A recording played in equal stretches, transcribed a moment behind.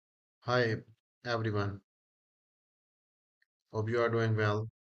Hi everyone, hope you are doing well.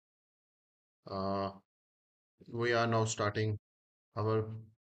 Uh, we are now starting our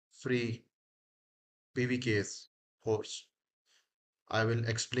free PVcase course. I will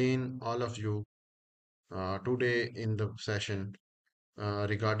explain all of you today in the session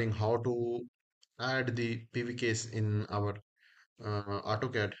regarding how to add the PVcase in our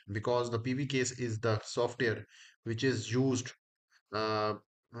AutoCAD because the PVcase is the software which is used uh,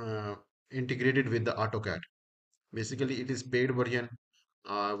 uh, integrated with the AutoCAD. Basically, it is paid version.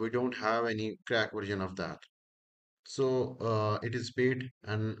 We don't have any crack version of that. So it is paid,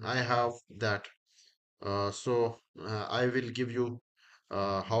 and I have that. I will give you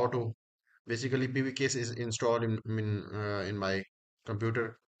how to. Basically, PVCase is installed in my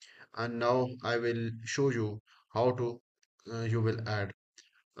computer, and now I will show you how to you will add.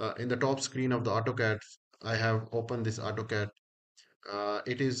 In the top screen of the AutoCAD, I have opened this AutoCAD.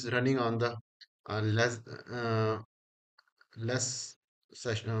 It is running on the uh, less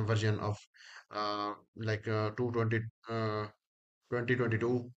session version of 220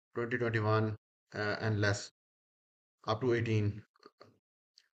 2022, 2021, and less up to 18.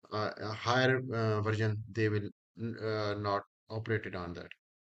 A higher version, they will not operate it on that.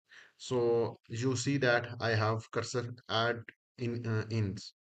 So you see that I have cursor add in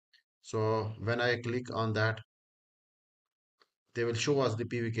ins. So when I click on that, they will show us the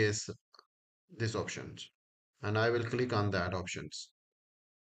PV case, this options. And I will click on that options.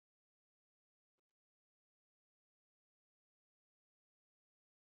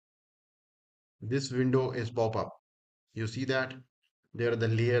 This window is pop up. You see that there are the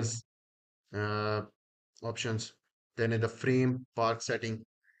layers uh, options. Then in the frame park setting,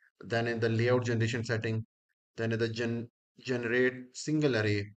 then in the layout generation setting, then in the generate single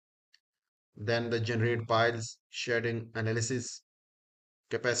array, then the generate piles, shading analysis,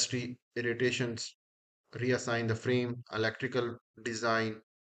 capacity irritations, reassign the frame, electrical design,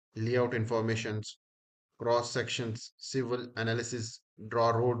 layout informations, cross sections, civil analysis,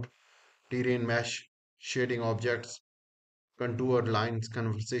 draw road, terrain mesh, shading objects, contour lines,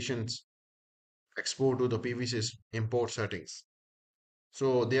 conversations, export to the PVSyst import settings.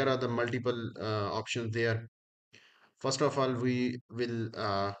 So there are the multiple options there. First of all, we will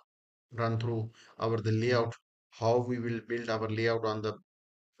run through our the layout, how we will build our layout on the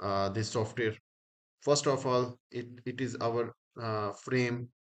this software. First of all, it is our frame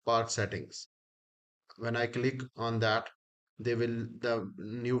part settings. When I click on that, they will the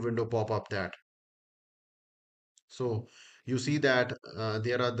new window pop up that. So you see that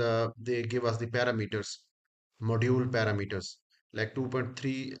there are they give us the parameters, module parameters like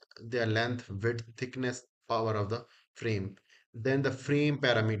 2.3, their length, width, thickness, power of the frame. Then the frame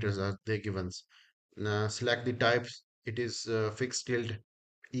parameters are they given. Select the types. It is fixed tilt,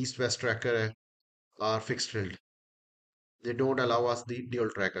 east west tracker or fixed tilt. They don't allow us the dual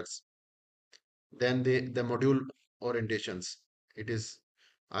trackers. Then the module orientations. It is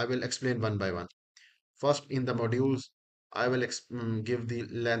I will explain one by one. First, in the modules, I will give the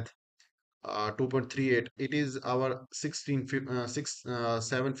length 2.38. It is our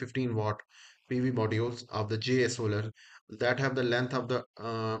 715 watt PV modules of the JA solar that have the length of the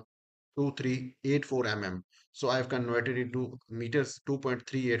 2384 mm. So I have converted it to meters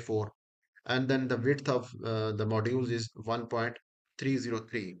 2.384, and then the width of the modules is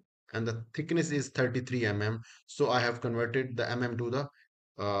 1.303, and the thickness is 33 mm. So I have converted the mm to the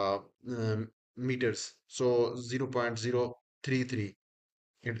meters, so 0.033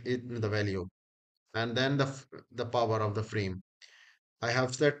 the value. And then the power of the frame, I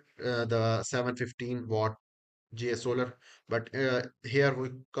have set the 715 watt GS solar, but here we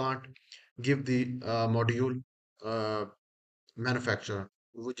can't give the module uh, manufacturer,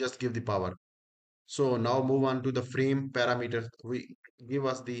 we just give the power. So now move on to the frame parameters. We give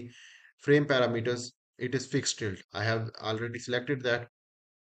us the frame parameters. It is fixed tilt. I have already selected that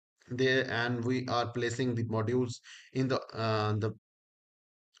there, and we are placing the modules in the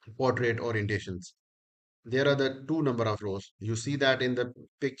portrait orientations. There are the two number of rows. You see that in the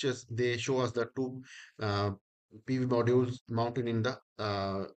pictures, they show us the two uh, PV modules mounted in the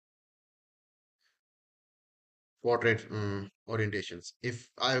portrait orientations. If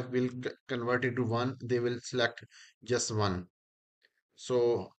I will convert it to one, they will select just one.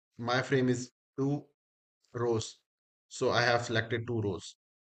 So my frame is two rows. So I have selected two rows.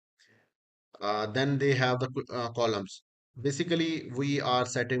 Then they have the columns. Basically, we are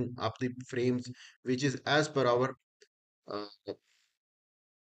setting up the frames which is as per our uh,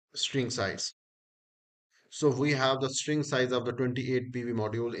 string size. So we have the string size of the 28 PV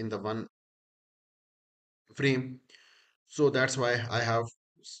module in the one frame. So that's why I have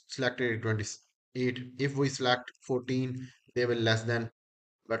selected 28. If we select 14, they will less than,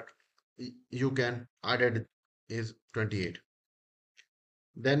 but you can added is 28.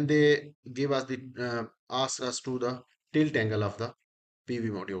 Then they give us the ask us to the tilt angle of the PV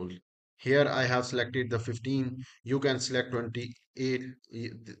module. Here I have selected the 15. You can select 28.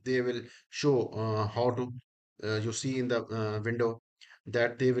 They will show how to. You see in the window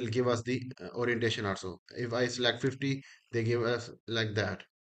that they will give us the orientation also. If I select 50, they give us like that.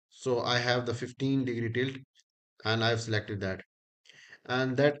 So I have the 15-degree tilt and I've selected that.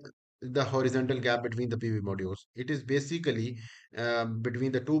 And that the horizontal gap between the PV modules. It is basically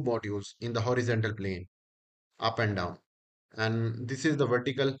between the two modules in the horizontal plane, up and down. And this is the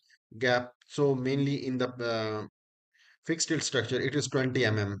vertical gap. So mainly in the fixed tilt structure, it is 20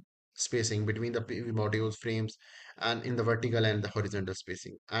 mm spacing between the PV modules frames and in the vertical and the horizontal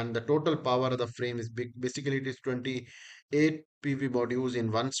spacing. And the total power of the frame is big. Basically, it is 28 PV modules in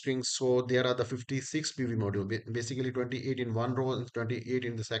one string. So there are the 56 PV module. Basically, 28 in one row and 28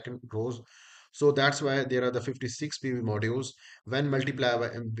 in the second rows. So that's why there are the 56 PV modules when multiplied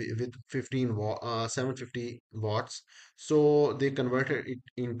with 750 watts. So they converted it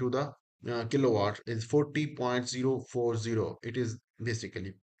into the kilowatt is 40.040. It is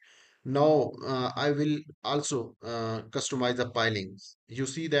basically. Now I will also customize the pilings. You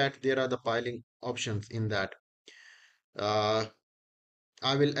see that there are the piling options in that. Uh,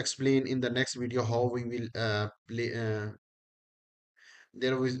 I will explain in the next video how we will play.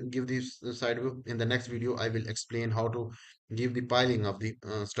 There we give this side view. In the next video, I will explain how to give the piling of the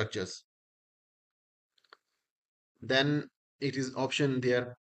structures. Then it is option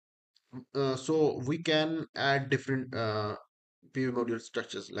there. So we can add different PV module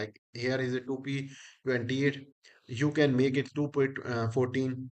structures. Like here is a 2P28. You can make it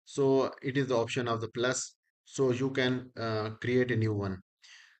 2P14. So it is the option of the plus. So you can create a new one.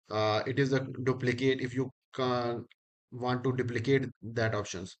 It is a duplicate. If you can want to duplicate that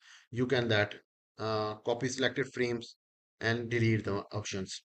options, you can that copy selected frames and delete the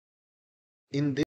options. In